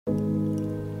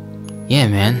Yeah,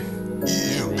 man.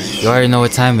 You already know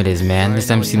what time it is, man. This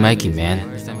MC Mikey, man.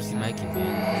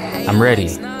 I'm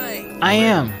ready. I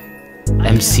am.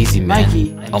 MCZ, man.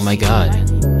 Mikey. Oh my god.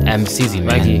 MCZ, man.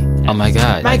 Mikey. Oh my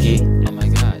god. Mikey. Oh my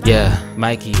god. Yeah.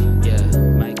 Mikey. Yeah.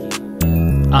 Mikey.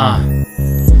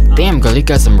 Damn, girl, you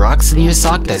got some rocks in your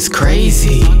sock? That's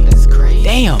crazy.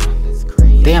 Damn.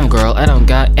 Damn, girl, I don't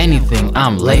got anything.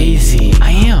 I'm lazy.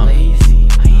 I am.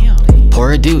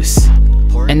 Pour a deuce.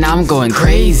 And now I'm going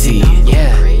crazy.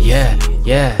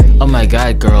 Yeah. Oh my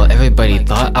god, girl, everybody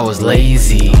thought I was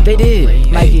lazy. They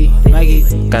did. Mikey.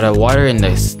 Gotta water in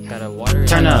this.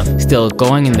 Turn up. Still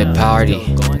going in the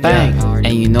party. Bang.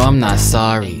 And you know I'm not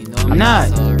sorry. I'm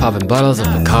not. Popping bottles of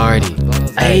Bacardi.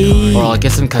 Ayy. Or I'll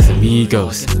get some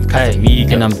Casamigos.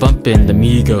 Hey. And I'm bumping the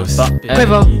Migos.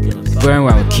 Quavo. Wearing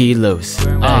around with kilos.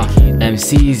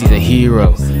 MC's the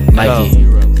hero. Mikey.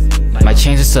 My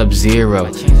chains are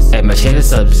Subzero. Hey, my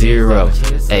chains are Subzero.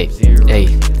 Hey.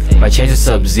 My chains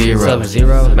are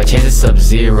Subzero. My chains are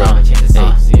Subzero.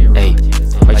 Hey.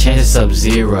 My chains are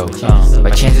Subzero. My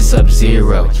chains are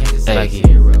Subzero. Hey.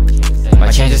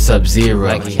 My chains are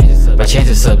Subzero. My chains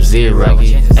are Subzero.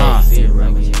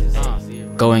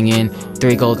 Going in,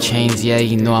 3 gold chains, yeah,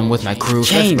 you know I'm with my crew.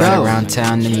 Right around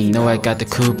town, and you know I got the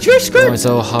coupe. Going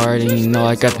so hard, and you know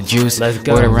I got the juice.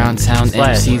 Going around town,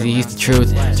 MCZ, he's the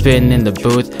truth. Spitting in the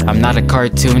booth, I'm not a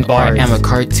cartoon, or I am a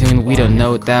cartoon. We don't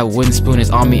know that wooden spoon is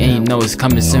on me, and you know it's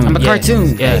coming soon. I'm a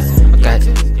cartoon. Yeah, got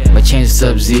my chains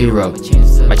are Subzero.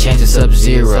 My chains are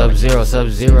Subzero.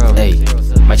 Subzero. Hey,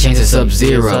 my chains are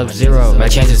Subzero. My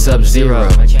chains are Subzero.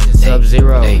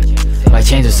 Hey. My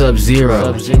chains are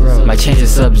Subzero. My chains are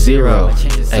Subzero.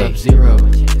 Hey.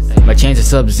 My chains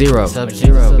are Subzero.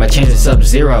 My chains are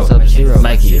Subzero.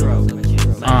 Mikey.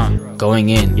 Going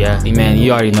in. Yeah. Man,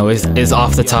 you already know it's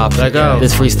off the top. Let go.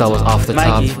 This freestyle was off the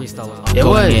top. It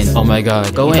Going was. in. Oh my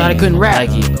god. Go in. I couldn't rap.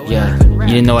 Mikey. Yeah. You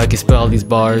didn't know I could spell all these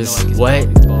bars. What?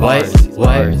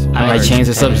 And my chains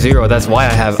are Subzero. That's why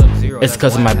I have. It's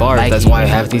because of my bars. That's why I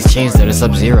have these chains that are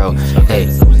Subzero. Hey.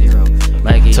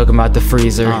 Mikey. Took 'em out the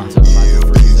freezer.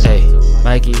 Hey,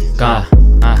 Mikey. gone.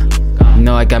 You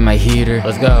know I got my heater.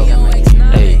 Let's go.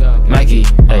 Hey, Mikey.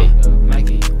 Hey,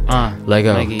 let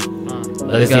go. Mikey.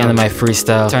 That's the end of my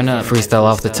freestyle. Turn up. Freestyle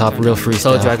off the top, real freestyle.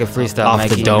 Soul Dragon freestyle. Off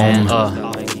Mikey, the dome.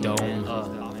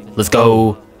 man. Let's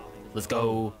go. Let's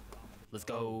go. Let's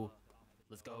go.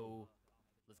 Let's go.